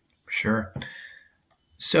 Sure.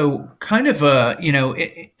 So kind of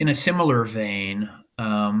in a similar vein,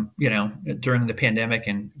 during the pandemic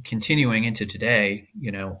and continuing into today,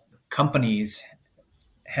 companies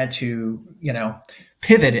had to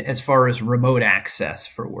pivot as far as remote access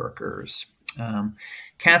for workers.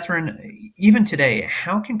 Catherine, even today,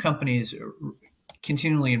 how can companies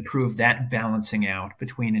continually improve that balancing out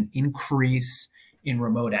between an increase in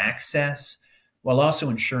remote access while also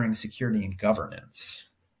ensuring security and governance?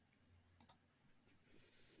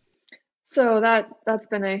 So that's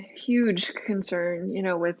been a huge concern,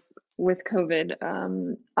 with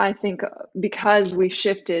COVID. I think because we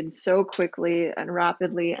shifted so quickly and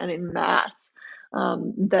rapidly and in mass,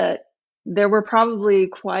 that there were probably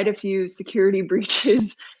quite a few security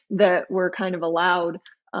breaches that were kind of allowed,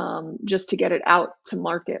 just to get it out to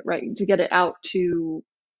market, right? To get it out to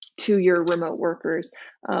your remote workers.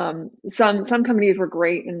 Some companies were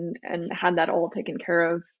great and had that all taken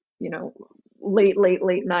care of,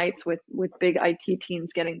 late nights with big IT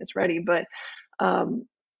teams getting this ready. But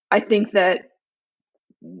I think that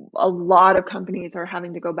a lot of companies are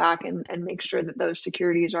having to go back and make sure that those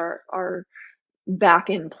securities are back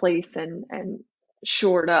in place and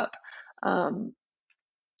shored up.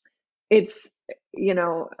 It's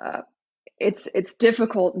it's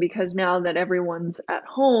difficult because now that everyone's at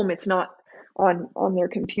home, it's not on their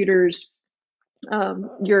computers.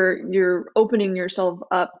 You're opening yourself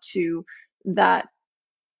up to that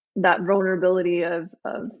vulnerability of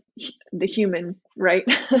the human, right?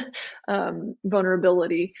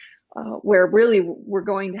 Vulnerability, where really we're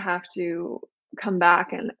going to have to come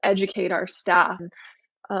back and educate our staff,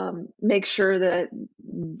 make sure that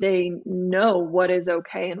they know what is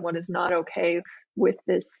okay and what is not okay with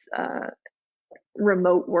this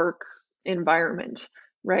remote work environment,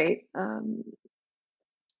 right?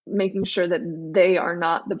 Making sure that they are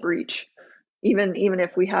not the breach, even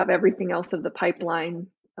if we have everything else of the pipeline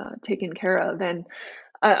taken care of. And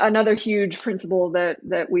another huge principle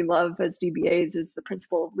that we love as DBAs is the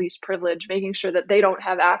principle of least privilege, making sure that they don't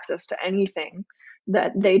have access to anything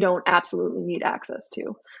that they don't absolutely need access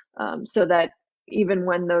to, so that even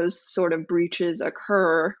when those sort of breaches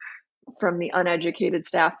occur from the uneducated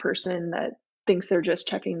staff person that thinks they're just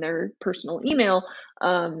checking their personal email,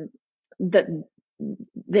 that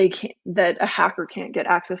a hacker can't get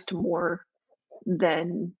access to more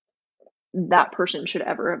than that person should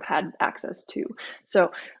ever have had access to.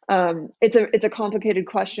 So it's a complicated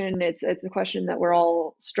question. It's a question that we're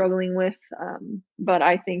all struggling with, but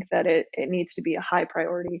I think that it needs to be a high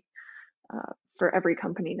priority for every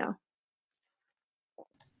company now.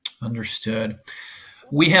 Understood.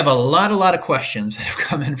 We have a lot of questions that have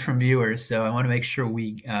come in from viewers, so I want to make sure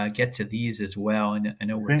we get to these as well. And I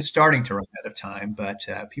know we're starting to run out of time, but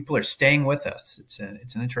people are staying with us. It's an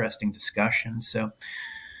interesting discussion. So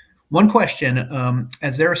One question,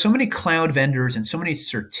 as there are so many cloud vendors and so many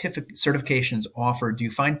certifications offered, do you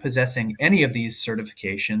find possessing any of these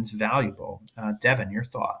certifications valuable? Devin, your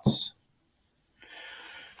thoughts?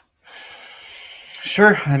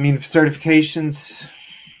 Sure. I mean, certifications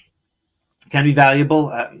can be valuable.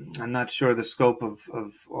 I'm not sure the scope of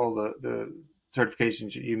all the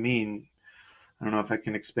certifications you mean. I don't know if I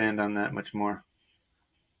can expand on that much more.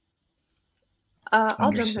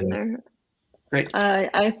 I'll jump in there. Great.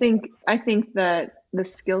 I think that the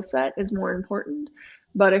skill set is more important,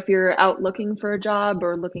 but if you're out looking for a job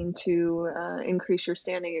or looking to increase your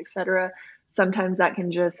standing, etc., sometimes that can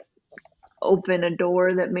just open a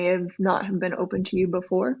door that may have not have been open to you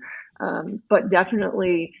before. But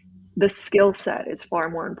definitely the skill set is far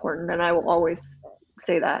more important, and I will always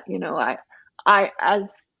say that. I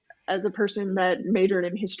as a person that majored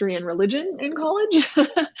in history and religion in college,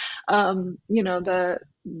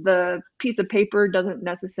 the piece of paper doesn't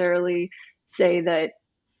necessarily say that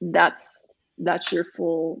that's your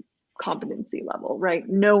full competency level, right?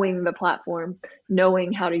 Knowing the platform,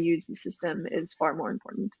 knowing how to use the system is far more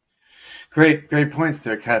important. Great points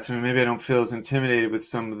there, Catherine. Maybe I don't feel as intimidated with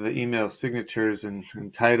some of the email signatures and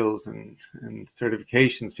titles and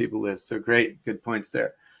certifications people list. So good points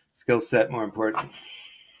there. Skill set more important.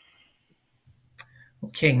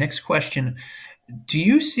 Okay, next question. Do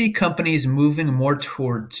you see companies moving more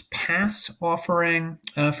towards PaaS offering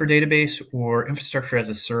for database or infrastructure as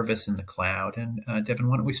a service in the cloud? And Devin,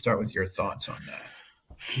 why don't we start with your thoughts on that?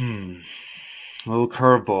 A little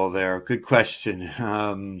curveball there. Good question.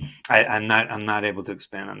 I'm not able to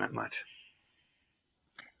expand on that much.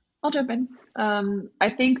 I'll jump in. I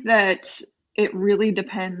think that it really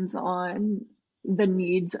depends on the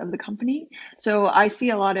needs of the company. So I see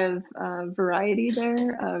a lot of variety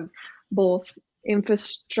there of both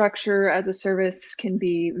infrastructure as a service can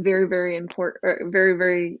be very, very important, very,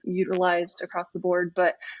 very utilized across the board.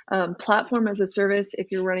 But platform as a service, if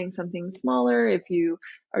you're running something smaller, if you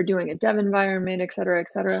are doing a dev environment, et cetera,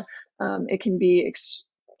 it can be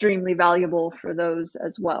extremely valuable for those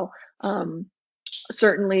as well.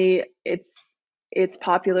 Certainly, it's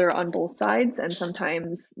popular on both sides, and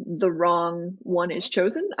sometimes the wrong one is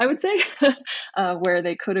chosen, I would say, where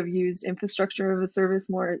they could have used infrastructure of a service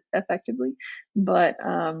more effectively. But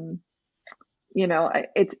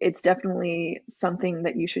it's definitely something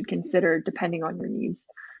that you should consider depending on your needs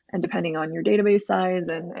and depending on your database size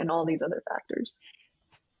and all these other factors.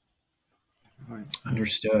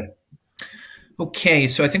 Understood. Okay,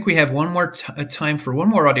 so I think we have one more time for one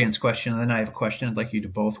more audience question, and then I have a question I'd like you to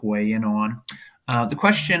both weigh in on. The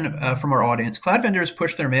question from our audience: cloud vendors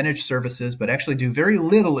push their managed services, but actually do very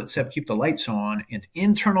little except keep the lights on, and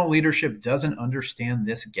internal leadership doesn't understand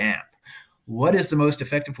this gap. What is the most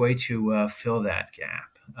effective way to fill that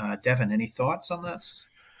gap? Devin, any thoughts on this?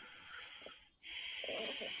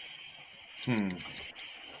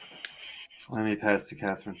 Let me pass to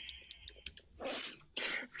Catherine.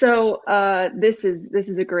 So this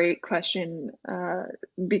is a great question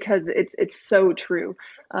because it's so true.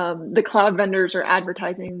 The cloud vendors are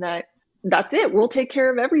advertising that that's it, we'll take care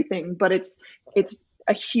of everything, but it's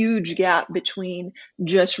a huge gap between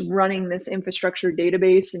just running this infrastructure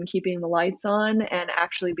database and keeping the lights on and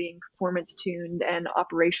actually being performance tuned and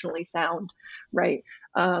operationally sound, right?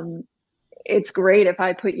 It's great if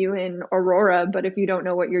I put you in Aurora, but if you don't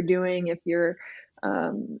know what you're doing, if you're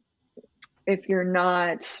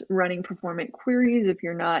not running performant queries, if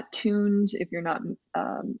you're not tuned, if you're not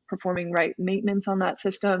performing right maintenance on that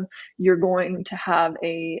system, you're going to have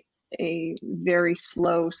a very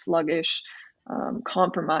slow, sluggish,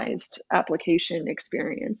 compromised application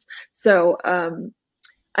experience. So,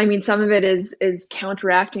 I mean, some of it is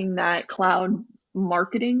counteracting that cloud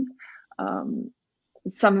marketing.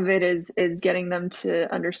 Some of it is getting them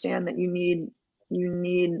to understand that you need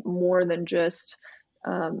more than just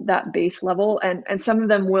that base level, and some of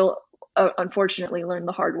them will unfortunately learn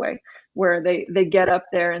the hard way, where they get up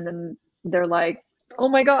there and then they're like, oh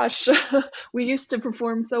my gosh, we used to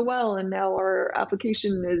perform so well and now our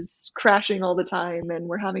application is crashing all the time and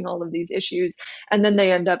we're having all of these issues, and then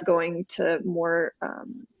they end up going to more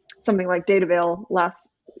something like Datavale,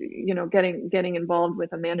 getting involved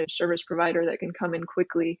with a managed service provider that can come in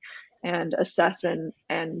quickly and assess and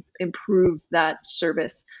improve that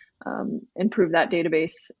service, improve that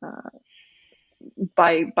database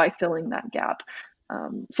by filling that gap.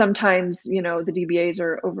 Sometimes, the DBAs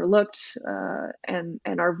are overlooked and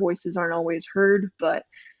our voices aren't always heard, but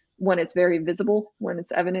when it's very visible, when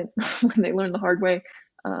it's evident, when they learn the hard way,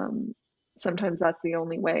 sometimes that's the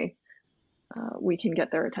only way we can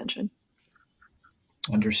get their attention.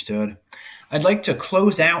 Understood. I'd like to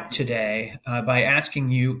close out today by asking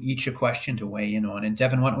you each a question to weigh in on. And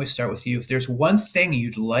Devin, why don't we start with you? If there's one thing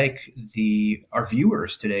you'd like our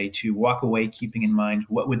viewers today to walk away keeping in mind,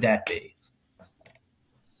 what would that be?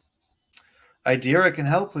 Idera can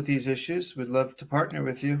help with these issues. We'd love to partner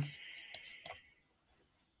with you.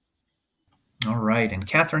 All right. And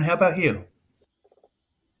Catherine, how about you?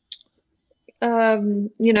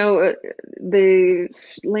 The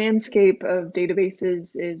landscape of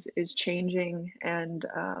databases is changing, and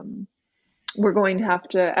we're going to have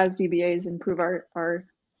to, as DBAs, improve our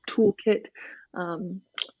toolkit,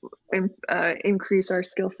 increase our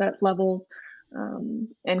skill set level,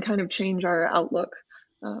 and kind of change our outlook.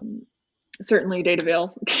 Certainly,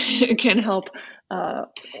 DataVeil can help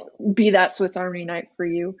be that Swiss Army knife for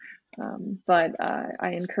you, but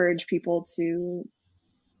I encourage people to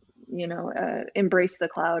embrace the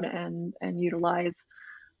cloud and utilize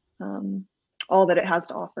all that it has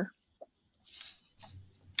to offer.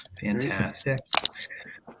 Fantastic.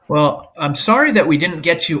 Well, I'm sorry that we didn't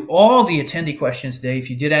get to all the attendee questions today. If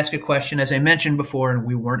you did ask a question, as I mentioned before, and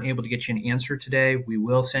we weren't able to get you an answer today, we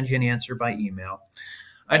will send you an answer by email.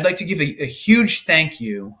 I'd like to give a huge thank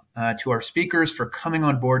you to our speakers for coming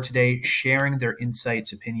on board today, sharing their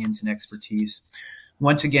insights, opinions, and expertise.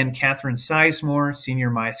 Once again, Catherine Sizemore, Senior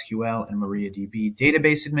MySQL and MariaDB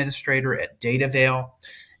Database Administrator at DataVeil,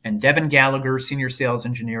 and Devin Gallagher, Senior Sales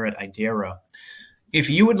Engineer at Idera. If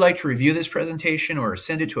you would like to review this presentation or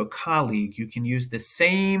send it to a colleague, you can use the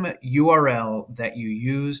same URL that you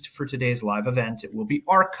used for today's live event. It will be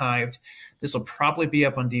archived. This will probably be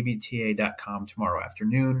up on dbta.com tomorrow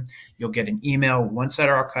afternoon. You'll get an email once that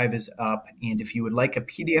archive is up. And if you would like a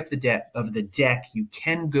PDF of the deck, you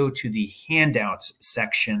can go to the handouts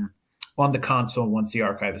section on the console once the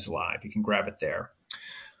archive is live. You can grab it there.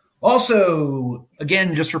 Also,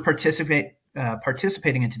 again, just for participating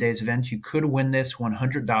in today's event, you could win this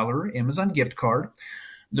 $100 Amazon gift card.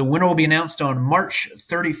 The winner will be announced on March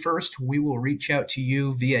 31st. We will reach out to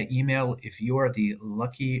you via email if you are the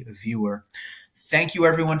lucky viewer. Thank you,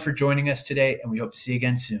 everyone, for joining us today, and we hope to see you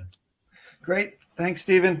again soon. Great. Thanks,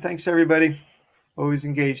 Stephen. Thanks, everybody. Always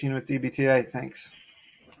engaging with DBTA. Thanks.